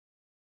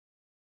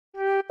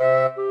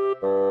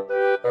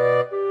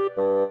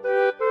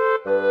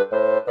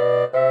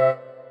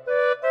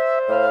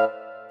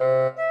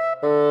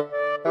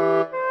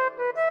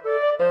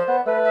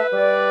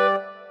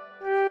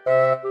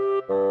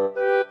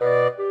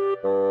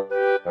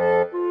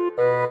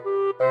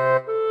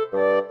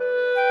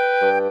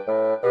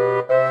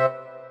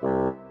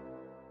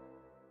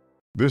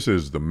This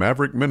is the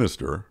Maverick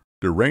Minister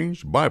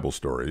Deranged Bible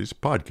Stories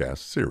podcast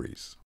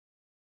series.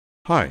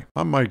 Hi,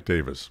 I'm Mike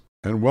Davis,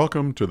 and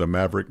welcome to the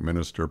Maverick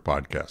Minister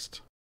podcast.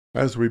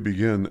 As we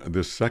begin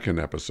this second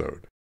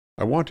episode,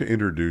 I want to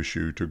introduce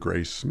you to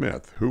Grace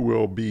Smith, who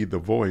will be the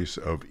voice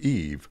of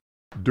Eve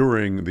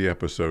during the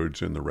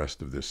episodes in the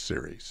rest of this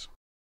series.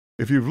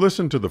 If you've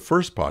listened to the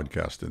first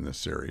podcast in this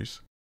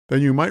series,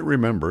 then you might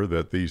remember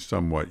that these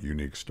somewhat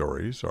unique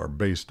stories are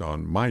based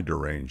on my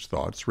deranged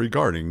thoughts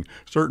regarding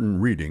certain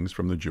readings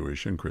from the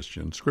Jewish and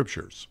Christian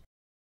scriptures.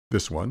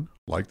 This one,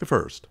 like the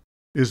first,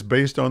 is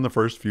based on the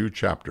first few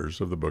chapters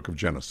of the book of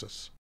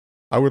Genesis.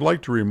 I would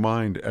like to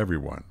remind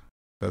everyone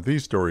that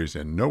these stories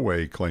in no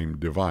way claim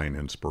divine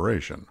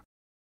inspiration,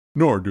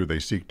 nor do they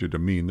seek to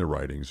demean the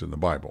writings in the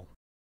Bible.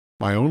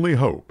 My only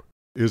hope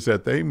is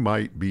that they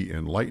might be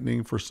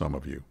enlightening for some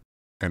of you,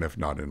 and if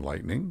not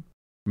enlightening,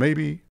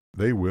 maybe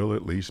they will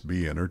at least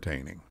be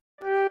entertaining.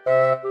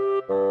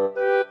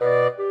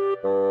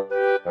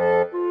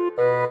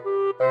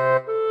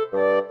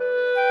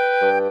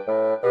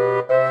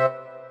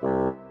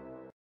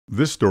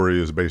 This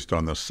story is based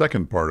on the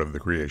second part of the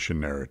creation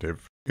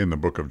narrative in the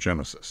book of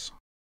Genesis.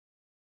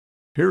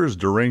 Here is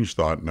deranged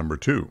thought number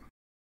 2.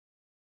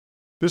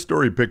 This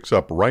story picks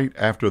up right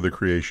after the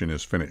creation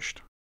is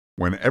finished,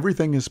 when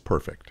everything is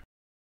perfect.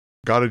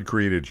 God had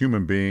created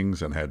human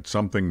beings and had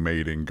something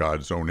made in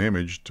God's own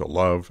image to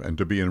love and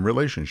to be in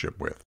relationship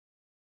with.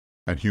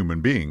 And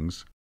human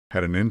beings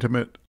had an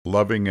intimate,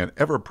 loving, and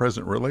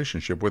ever-present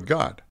relationship with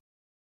God,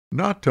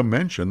 not to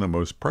mention the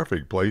most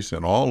perfect place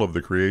in all of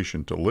the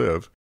creation to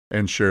live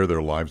and share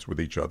their lives with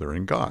each other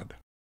and God.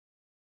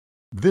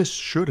 This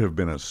should have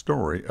been a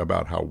story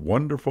about how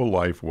wonderful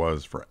life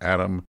was for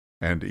Adam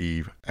and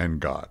Eve and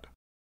God.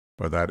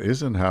 But that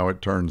isn't how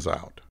it turns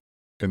out.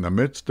 In the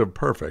midst of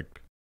perfect,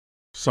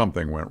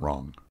 something went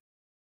wrong.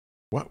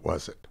 What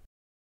was it?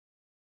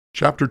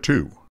 Chapter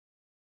 2.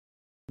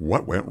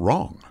 What went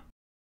wrong?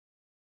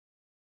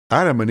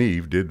 Adam and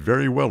Eve did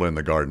very well in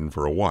the garden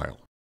for a while.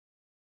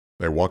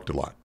 They walked a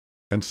lot,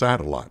 and sat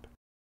a lot,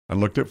 and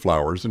looked at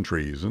flowers and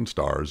trees and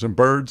stars and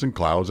birds and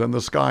clouds and the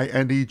sky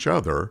and each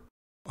other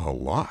a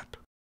lot.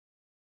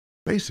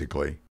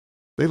 Basically,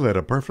 they led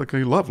a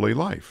perfectly lovely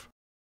life.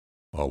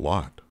 A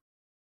lot.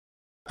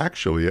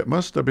 Actually, it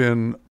must have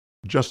been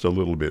just a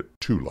little bit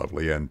too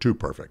lovely and too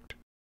perfect.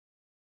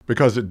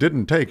 Because it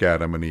didn't take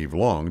Adam and Eve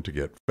long to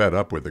get fed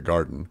up with the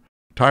garden,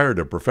 tired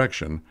of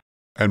perfection,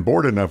 and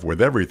bored enough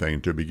with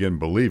everything to begin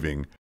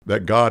believing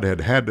that God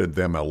had handed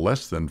them a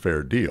less than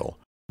fair deal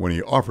when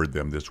He offered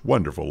them this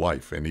wonderful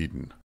life in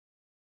Eden.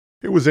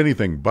 It was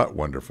anything but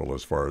wonderful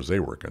as far as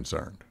they were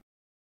concerned.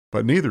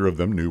 But neither of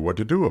them knew what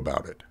to do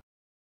about it.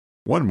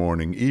 One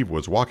morning, Eve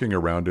was walking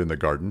around in the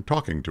garden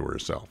talking to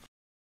herself.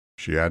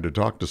 She had to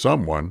talk to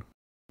someone.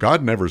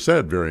 God never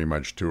said very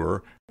much to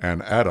her,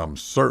 and Adam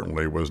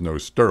certainly was no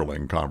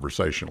sterling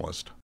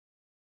conversationalist.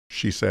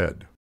 She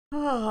said,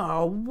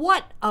 "Oh,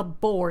 what a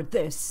bore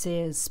this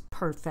is.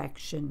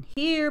 Perfection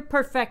here,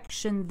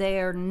 perfection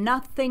there,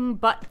 nothing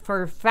but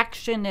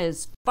perfection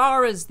as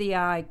far as the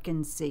eye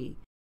can see.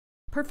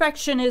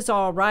 Perfection is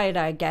all right,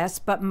 I guess,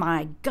 but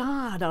my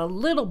God, a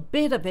little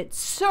bit of it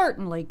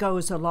certainly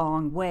goes a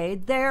long way.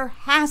 There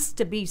has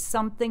to be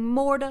something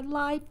more to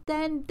life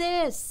than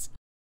this."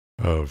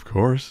 "Of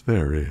course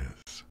there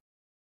is,"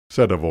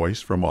 said a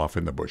voice from off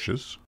in the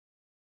bushes.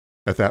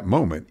 At that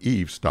moment,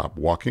 Eve stopped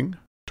walking,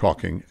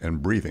 talking,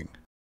 and breathing.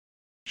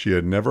 She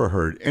had never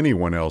heard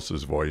anyone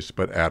else's voice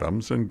but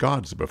Adam's and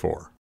God's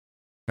before,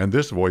 and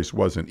this voice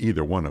wasn't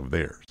either one of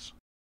theirs.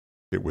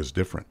 It was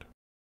different,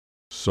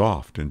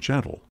 soft and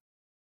gentle,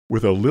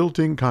 with a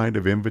lilting kind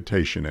of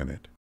invitation in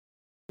it.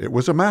 It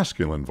was a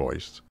masculine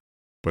voice,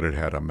 but it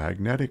had a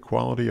magnetic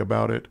quality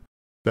about it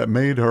that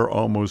made her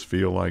almost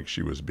feel like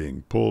she was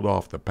being pulled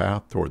off the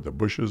path toward the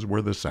bushes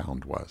where the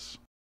sound was.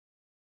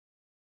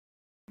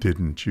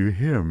 "Didn't you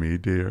hear me,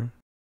 dear?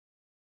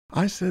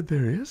 I said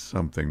there is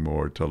something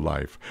more to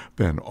life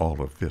than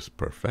all of this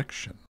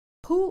perfection."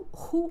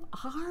 Who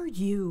are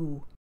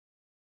you?"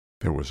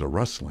 There was a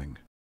rustling,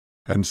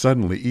 and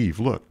suddenly Eve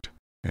looked,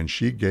 and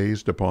she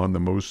gazed upon the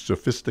most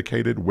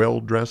sophisticated,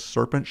 well-dressed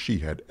serpent she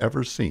had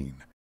ever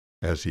seen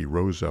as he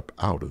rose up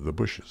out of the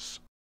bushes.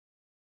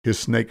 His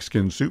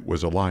snakeskin suit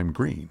was a lime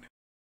green.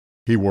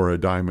 He wore a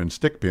diamond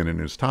stickpin in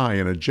his tie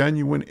and a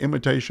genuine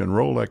imitation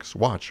Rolex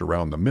watch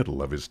around the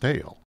middle of his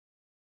tail.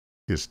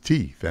 His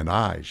teeth and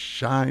eyes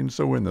shined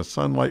so in the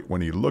sunlight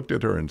when he looked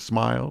at her and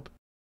smiled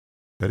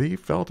that he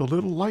felt a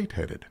little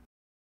lightheaded,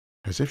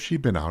 as if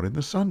she'd been out in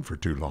the sun for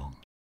too long.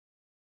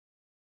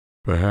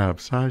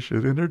 "Perhaps I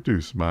should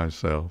introduce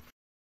myself.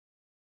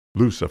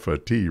 Lucifer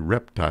T.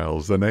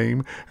 Reptile's the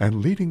name,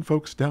 and leading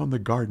folks down the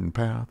garden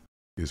path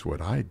is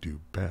what I do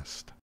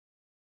best."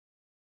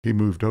 He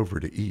moved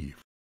over to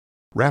Eve,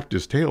 wrapped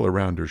his tail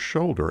around her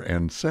shoulder,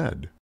 and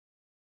said,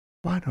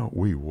 "Why don't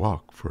we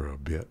walk for a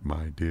bit,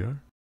 my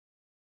dear?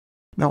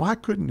 Now, I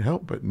couldn't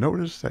help but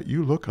notice that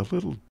you look a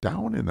little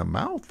down in the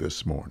mouth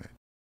this morning.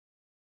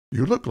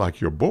 You look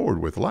like you're bored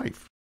with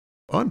life,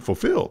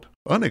 unfulfilled,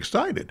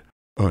 unexcited.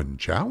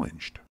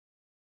 unchallenged.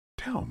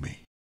 Tell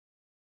me,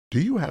 do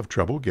you have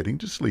trouble getting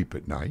to sleep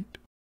at night?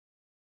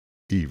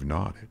 Eve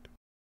nodded.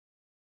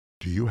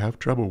 Do you have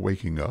trouble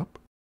waking up?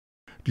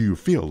 Do you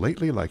feel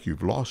lately like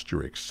you've lost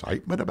your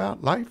excitement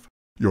about life?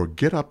 Your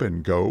get up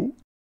and go?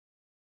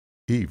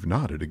 Eve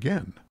nodded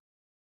again.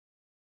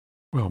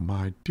 Well,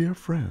 my dear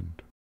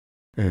friend,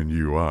 and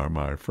you are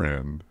my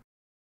friend,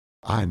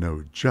 I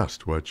know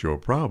just what your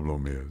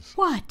problem is.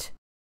 What?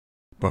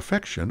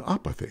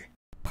 Perfectionopathy.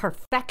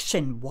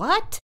 Perfection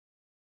what?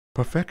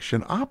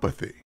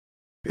 Perfectionopathy.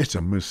 It's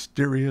a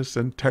mysterious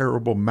and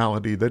terrible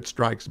malady that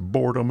strikes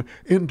boredom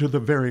into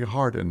the very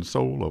heart and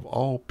soul of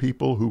all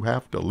people who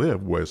have to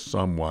live with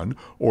someone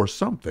or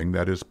something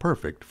that is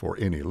perfect for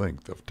any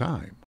length of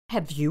time.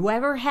 Have you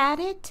ever had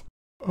it?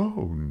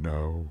 Oh,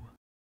 no.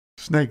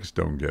 Snakes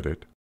don't get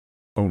it.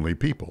 Only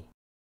people.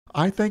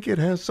 I think it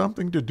has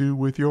something to do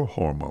with your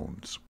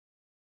hormones.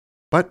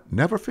 But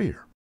never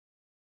fear,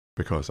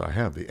 because I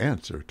have the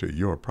answer to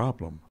your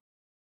problem.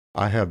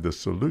 I have the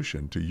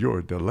solution to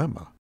your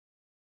dilemma.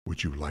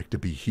 Would you like to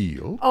be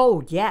healed?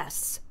 Oh,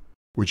 yes.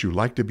 Would you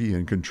like to be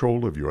in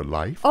control of your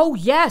life? Oh,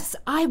 yes,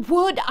 I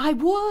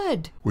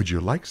would. Would you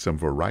like some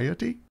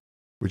variety?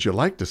 Would you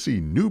like to see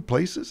new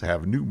places,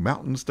 have new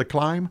mountains to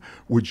climb?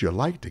 Would you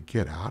like to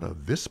get out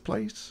of this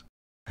place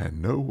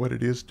and know what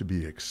it is to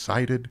be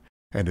excited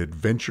and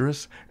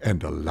adventurous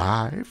and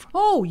alive?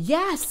 Oh,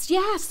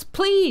 yes,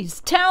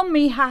 please, tell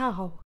me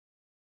how.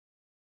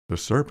 The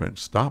serpent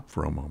stopped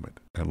for a moment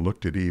and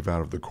looked at Eve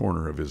out of the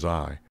corner of his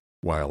eye,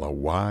 while a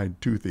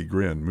wide, toothy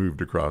grin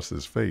moved across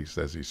his face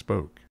as he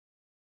spoke.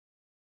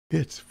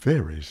 It's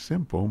very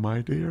simple,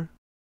 my dear.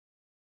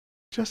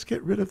 Just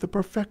get rid of the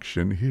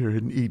perfection here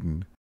in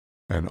Eden,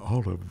 and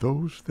all of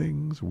those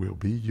things will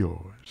be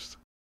yours.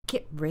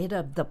 Get rid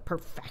of the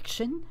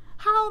perfection?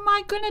 How am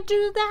I going to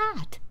do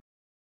that?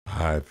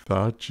 I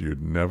thought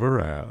you'd never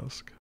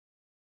ask.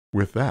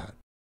 With that,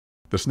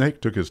 the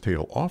snake took his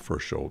tail off her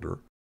shoulder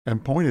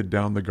and pointed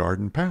down the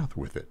garden path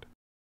with it.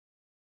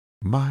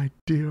 My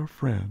dear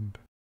friend,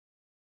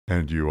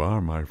 and you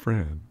are my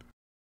friend,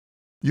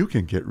 you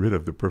can get rid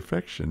of the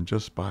perfection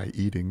just by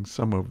eating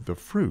some of the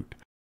fruit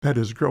that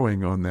is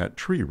growing on that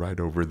tree right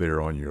over there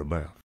on your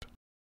left.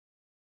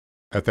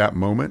 At that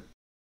moment,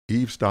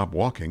 Eve stopped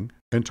walking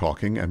and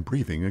talking and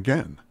breathing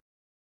again.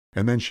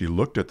 And then she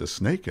looked at the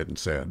snake and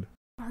said,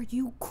 Are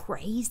you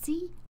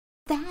crazy?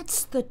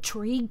 That's the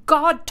tree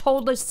God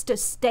told us to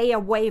stay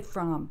away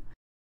from.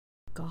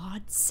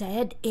 God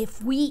said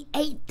if we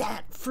ate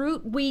that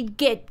fruit, we'd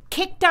get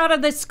kicked out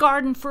of this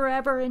garden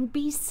forever, and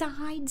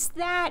besides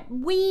that,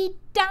 we'd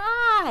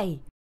die.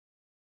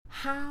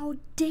 How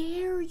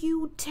dare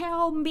you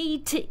tell me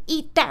to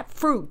eat that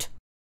fruit?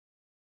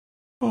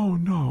 Oh,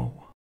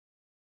 no.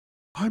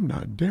 I'm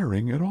not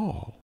daring at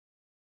all.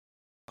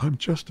 I'm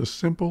just a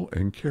simple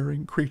and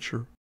caring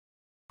creature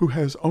who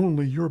has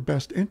only your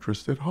best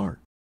interest at heart.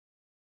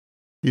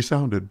 He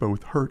sounded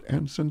both hurt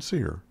and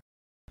sincere,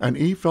 and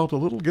Eve felt a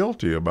little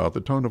guilty about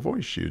the tone of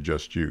voice she had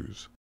just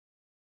used.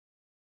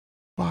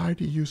 Why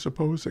do you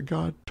suppose that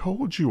God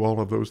told you all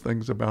of those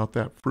things about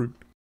that fruit?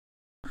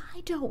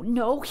 I don't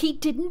know. He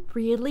didn't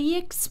really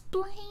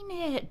explain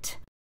it.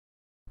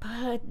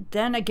 But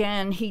then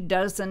again, he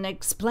doesn't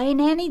explain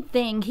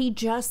anything. He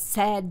just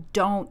said,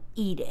 don't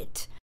eat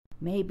it.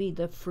 Maybe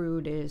the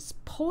fruit is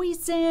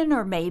poison,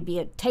 or maybe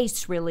it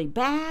tastes really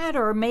bad,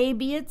 or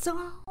maybe it's,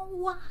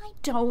 I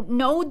don't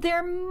know.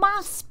 There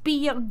must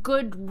be a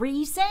good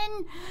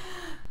reason.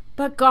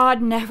 But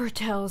God never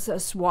tells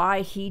us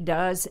why he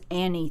does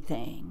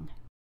anything.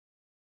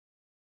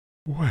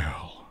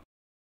 Well,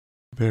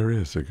 there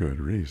is a good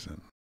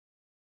reason.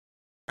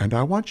 And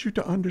I want you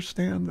to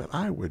understand that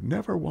I would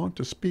never want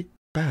to speak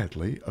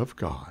badly of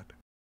God.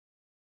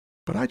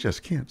 But I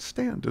just can't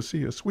stand to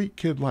see a sweet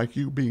kid like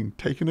you being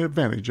taken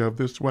advantage of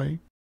this way.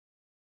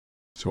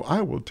 So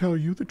I will tell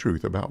you the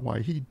truth about why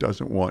he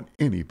doesn't want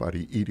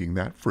anybody eating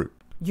that fruit.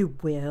 You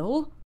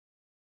will?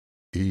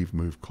 Eve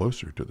moved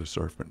closer to the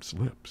serpent's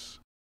lips.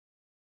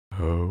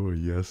 Oh,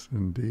 yes,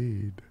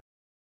 indeed.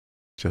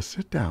 Just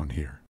sit down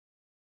here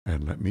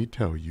and let me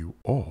tell you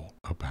all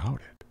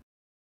about it.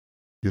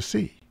 You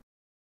see,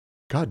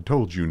 God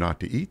told you not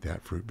to eat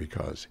that fruit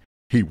because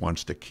he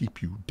wants to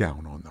keep you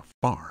down on the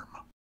farm,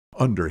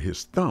 under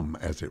his thumb,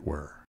 as it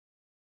were.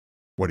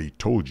 What he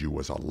told you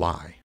was a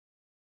lie.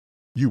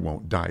 You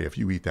won't die if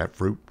you eat that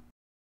fruit.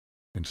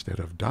 Instead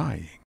of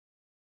dying,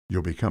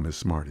 you'll become as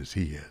smart as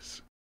he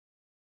is.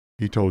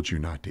 He told you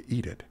not to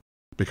eat it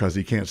because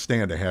he can't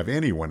stand to have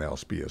anyone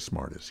else be as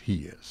smart as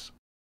he is.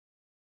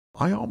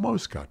 I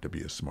almost got to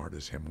be as smart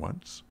as him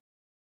once.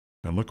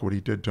 And look what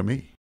he did to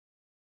me.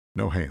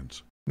 No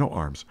hands, no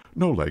arms,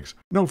 no legs,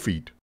 no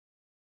feet.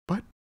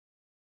 But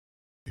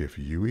if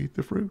you eat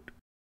the fruit,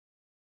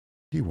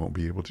 he won't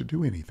be able to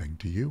do anything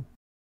to you.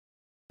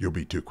 You'll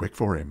be too quick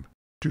for him,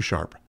 too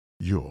sharp.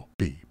 You'll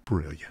be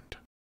brilliant.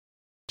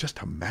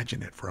 Just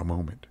imagine it for a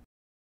moment.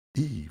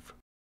 Eve,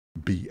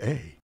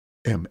 B.A.,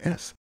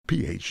 M.S.,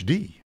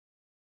 Ph.D.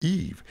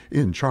 Eve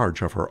in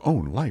charge of her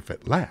own life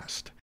at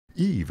last.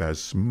 Eve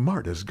as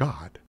smart as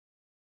God.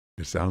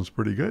 It sounds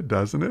pretty good,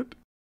 doesn't it?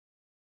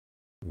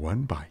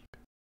 One bite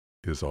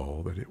is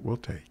all that it will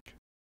take.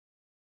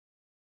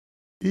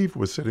 Eve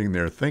was sitting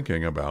there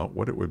thinking about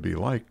what it would be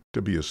like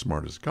to be as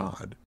smart as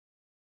God,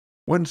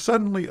 when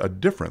suddenly a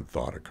different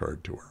thought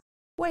occurred to her.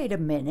 Wait a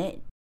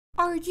minute.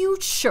 Are you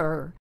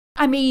sure?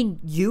 I mean,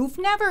 you've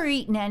never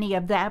eaten any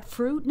of that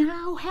fruit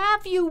now,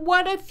 have you?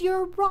 What if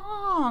you're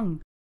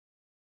wrong?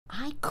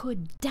 I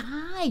could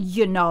die,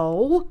 you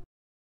know.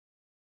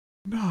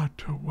 Not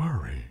to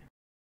worry.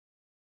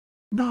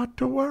 Not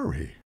to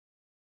worry.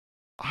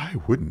 I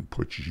wouldn't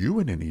put you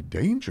in any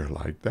danger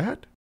like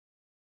that.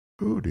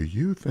 Who do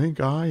you think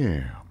I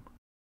am?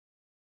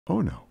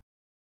 Oh, no.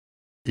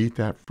 Eat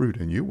that fruit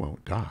and you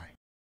won't die.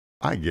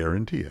 I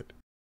guarantee it.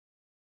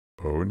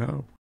 Oh,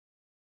 no.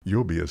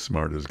 You'll be as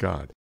smart as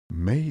God,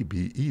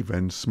 maybe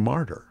even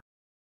smarter.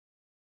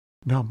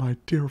 Now, my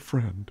dear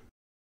friend,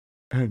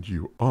 and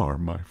you are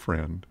my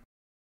friend,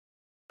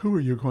 who are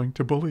you going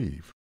to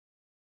believe?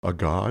 A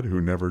God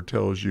who never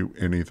tells you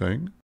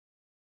anything,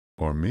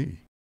 or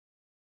me?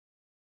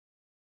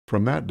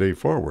 From that day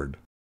forward,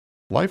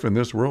 life in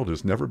this world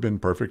has never been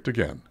perfect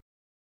again.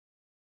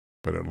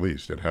 But at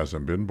least it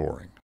hasn't been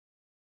boring.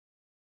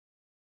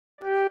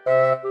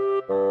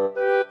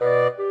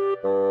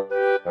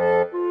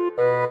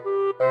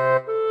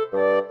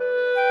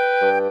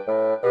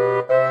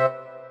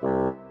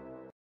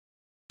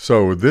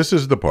 So this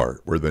is the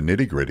part where the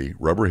nitty-gritty,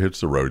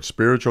 rubber-hits-the-road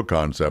spiritual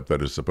concept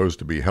that is supposed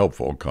to be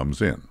helpful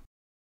comes in.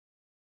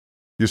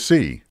 You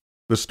see,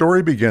 the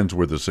story begins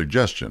with a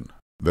suggestion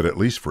that at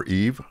least for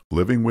Eve,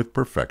 living with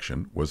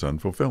perfection was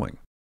unfulfilling,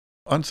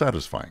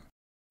 unsatisfying,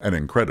 and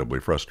incredibly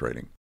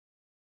frustrating.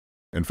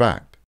 In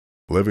fact,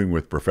 living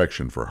with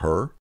perfection for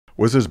her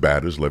was as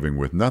bad as living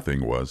with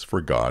nothing was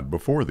for God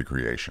before the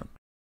creation.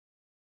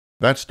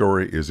 That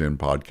story is in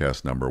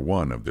podcast number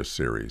 1 of this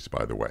series,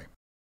 by the way.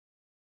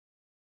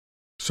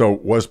 So,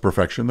 was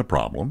perfection the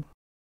problem?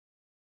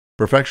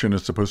 Perfection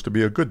is supposed to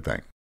be a good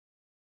thing.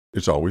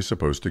 It's always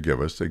supposed to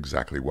give us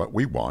exactly what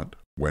we want,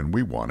 when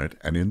we want it,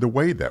 and in the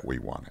way that we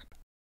want it.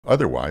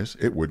 Otherwise,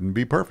 it wouldn't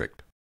be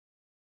perfect.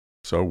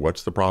 So,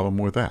 what's the problem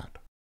with that?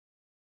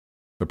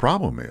 The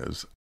problem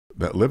is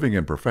that living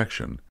in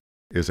perfection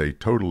is a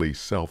totally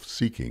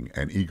self-seeking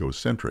and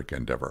egocentric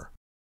endeavor,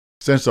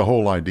 since the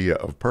whole idea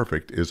of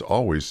perfect is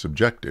always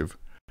subjective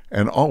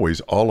and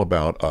always all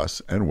about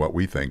us and what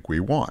we think we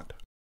want.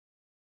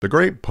 The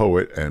great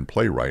poet and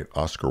playwright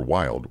Oscar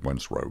Wilde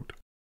once wrote,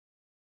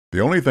 "The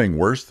only thing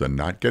worse than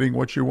not getting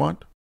what you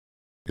want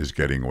is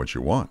getting what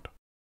you want."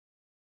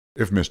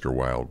 If Mr.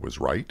 Wilde was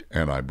right,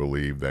 and I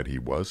believe that he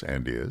was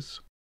and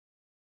is,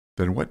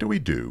 then what do we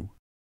do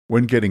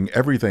when getting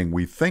everything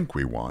we think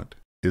we want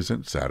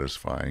isn't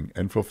satisfying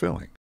and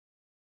fulfilling?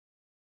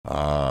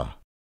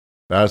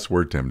 That's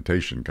where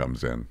temptation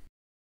comes in,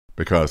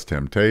 because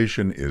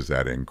temptation is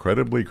that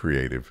incredibly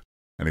creative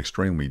and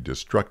extremely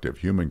destructive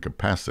human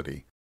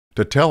capacity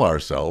to tell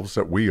ourselves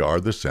that we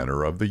are the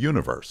center of the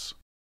universe.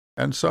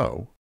 And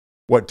so,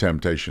 what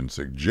temptation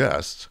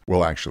suggests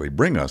will actually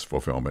bring us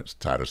fulfillment,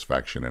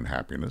 satisfaction, and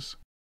happiness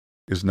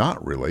is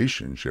not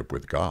relationship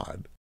with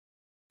God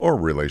or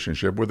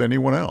relationship with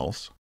anyone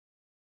else.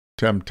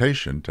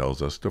 Temptation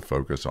tells us to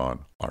focus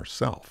on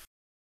ourself,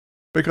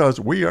 because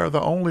we are the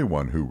only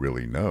one who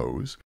really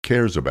knows,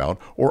 cares about,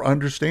 or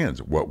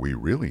understands what we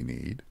really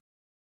need.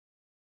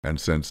 And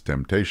since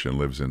temptation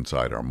lives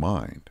inside our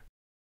mind,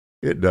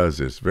 it does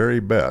its very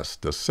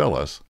best to sell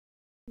us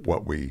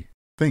what we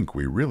think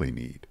we really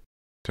need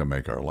to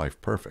make our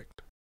life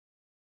perfect.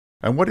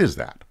 And what is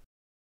that?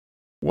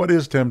 What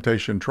is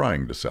temptation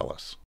trying to sell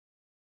us?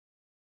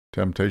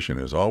 Temptation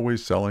is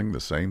always selling the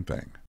same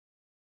thing: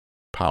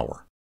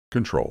 power,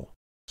 control,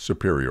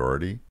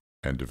 superiority,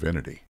 and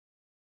divinity.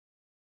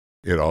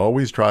 It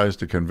always tries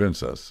to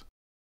convince us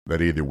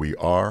that either we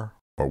are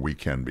or we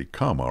can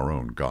become our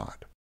own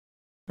God.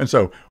 And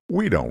so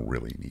we don't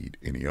really need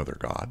any other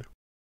God.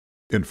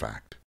 In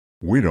fact,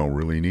 we don't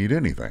really need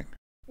anything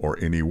or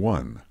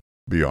anyone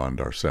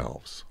beyond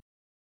ourselves.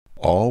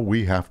 All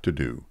we have to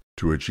do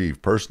to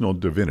achieve personal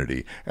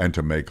divinity and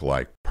to make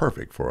life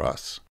perfect for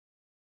us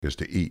is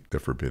to eat the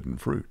forbidden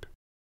fruit,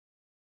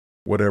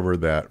 whatever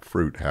that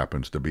fruit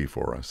happens to be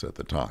for us at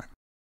the time.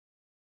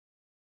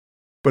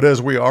 But as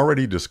we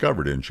already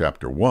discovered in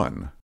Chapter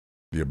 1,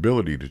 the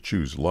ability to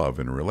choose love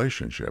in a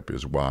relationship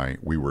is why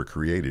we were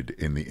created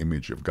in the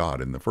image of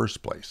God in the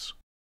first place.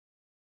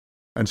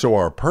 And so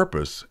our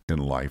purpose in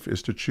life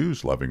is to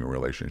choose loving a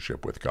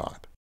relationship with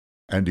God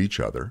and each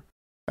other,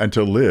 and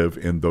to live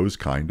in those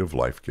kind of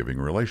life-giving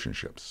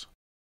relationships.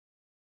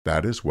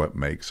 That is what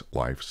makes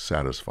life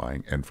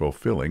satisfying and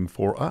fulfilling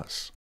for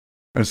us.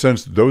 And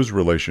since those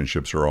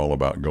relationships are all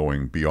about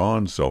going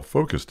beyond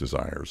self-focused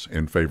desires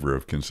in favor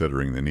of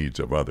considering the needs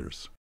of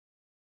others,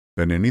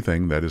 then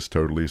anything that is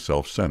totally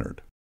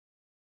self-centered,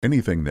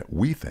 anything that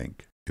we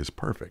think is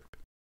perfect,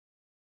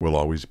 will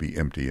always be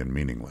empty and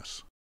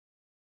meaningless.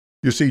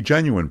 You see,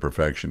 genuine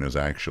perfection is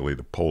actually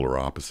the polar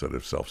opposite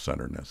of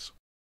self-centeredness,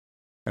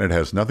 and it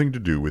has nothing to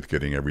do with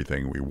getting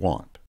everything we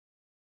want,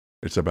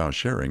 It's about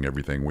sharing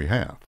everything we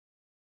have.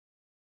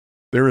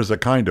 There is a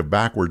kind of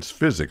backwards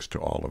physics to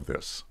all of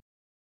this.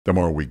 The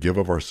more we give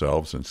of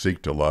ourselves and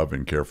seek to love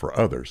and care for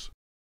others,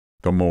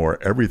 the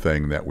more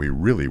everything that we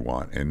really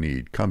want and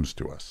need comes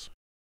to us.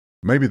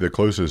 Maybe the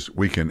closest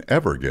we can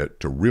ever get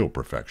to real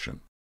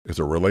perfection is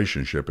a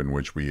relationship in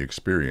which we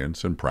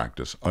experience and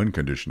practice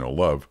unconditional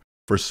love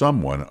for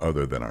someone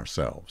other than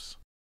ourselves.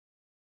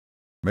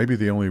 Maybe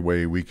the only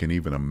way we can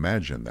even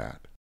imagine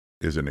that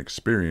is in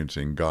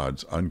experiencing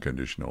God's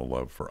unconditional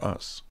love for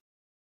us.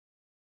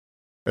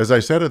 As I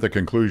said at the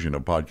conclusion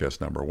of podcast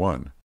number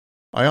 1,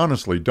 I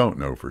honestly don't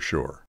know for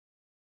sure,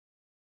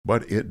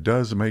 but it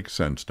does make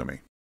sense to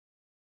me.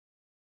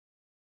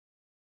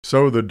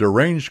 So the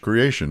deranged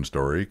creation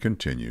story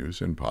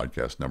continues in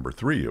podcast number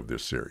 3 of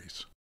this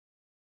series.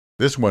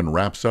 This one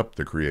wraps up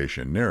the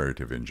creation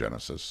narrative in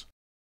Genesis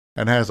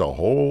and has a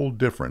whole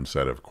different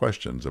set of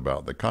questions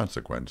about the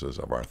consequences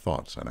of our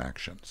thoughts and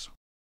actions.